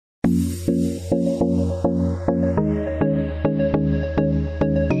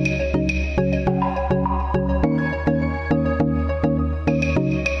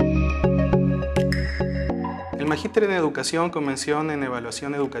Magíster en Educación con mención en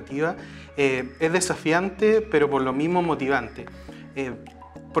Evaluación educativa es desafiante, pero por lo mismo motivante.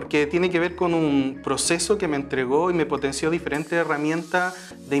 Porque tiene que ver con un proceso que me entregó y me potenció diferentes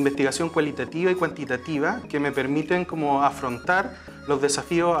herramientas de investigación cualitativa y cuantitativa que me permiten como afrontar los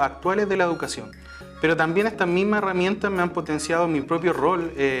desafíos actuales de la educación. Pero también estas mismas herramientas me han potenciado mi propio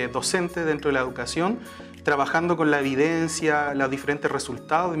rol docente dentro de la educación, trabajando con la evidencia, los diferentes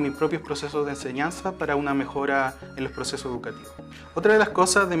resultados de mis propios procesos de enseñanza para una mejora en los procesos educativos. Otra de las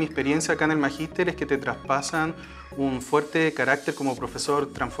cosas de mi experiencia acá en el Magíster es que te traspasan un fuerte carácter como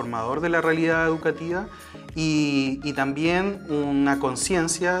profesor transformador de la realidad educativa y también una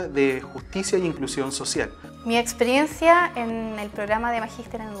conciencia de justicia e inclusión social. Mi experiencia en el programa de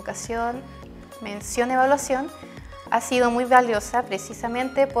Magíster en Educación, mención Evaluación, ha sido muy valiosa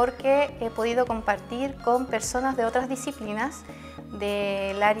precisamente porque he podido compartir con personas de otras disciplinas,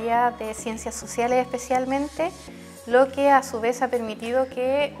 del área de ciencias sociales especialmente, lo que a su vez ha permitido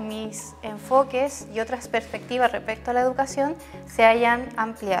que mis enfoques y otras perspectivas respecto a la educación se hayan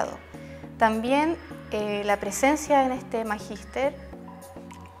ampliado. También la presencia en este magíster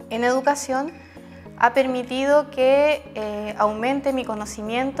en educación ha permitido que aumente mi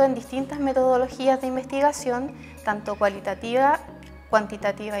conocimiento en distintas metodologías de investigación, tanto cualitativa,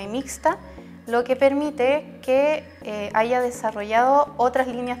 cuantitativa y mixta, lo que permite que haya desarrollado otras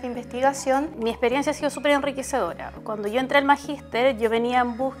líneas de investigación. Mi experiencia ha sido súper enriquecedora. Cuando yo entré al magíster, yo venía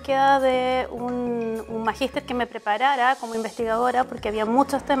en búsqueda de un magíster que me preparara como investigadora, porque había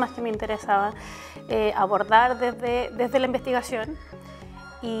muchos temas que me interesaban abordar desde la investigación.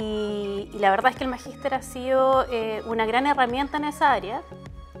 Y la verdad es que el magíster ha sido una gran herramienta en esa área.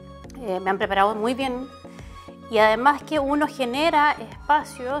 Me han preparado muy bien. Y además que uno genera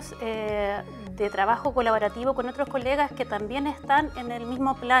espacios de trabajo colaborativo con otros colegas que también están en el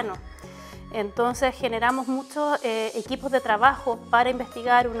mismo plano. Entonces generamos muchos equipos de trabajo para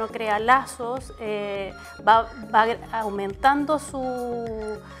investigar, uno crea lazos, va aumentando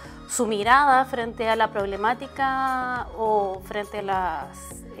su mirada frente a la problemática o frente a las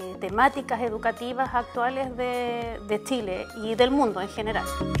temáticas educativas actuales de Chile y del mundo en general.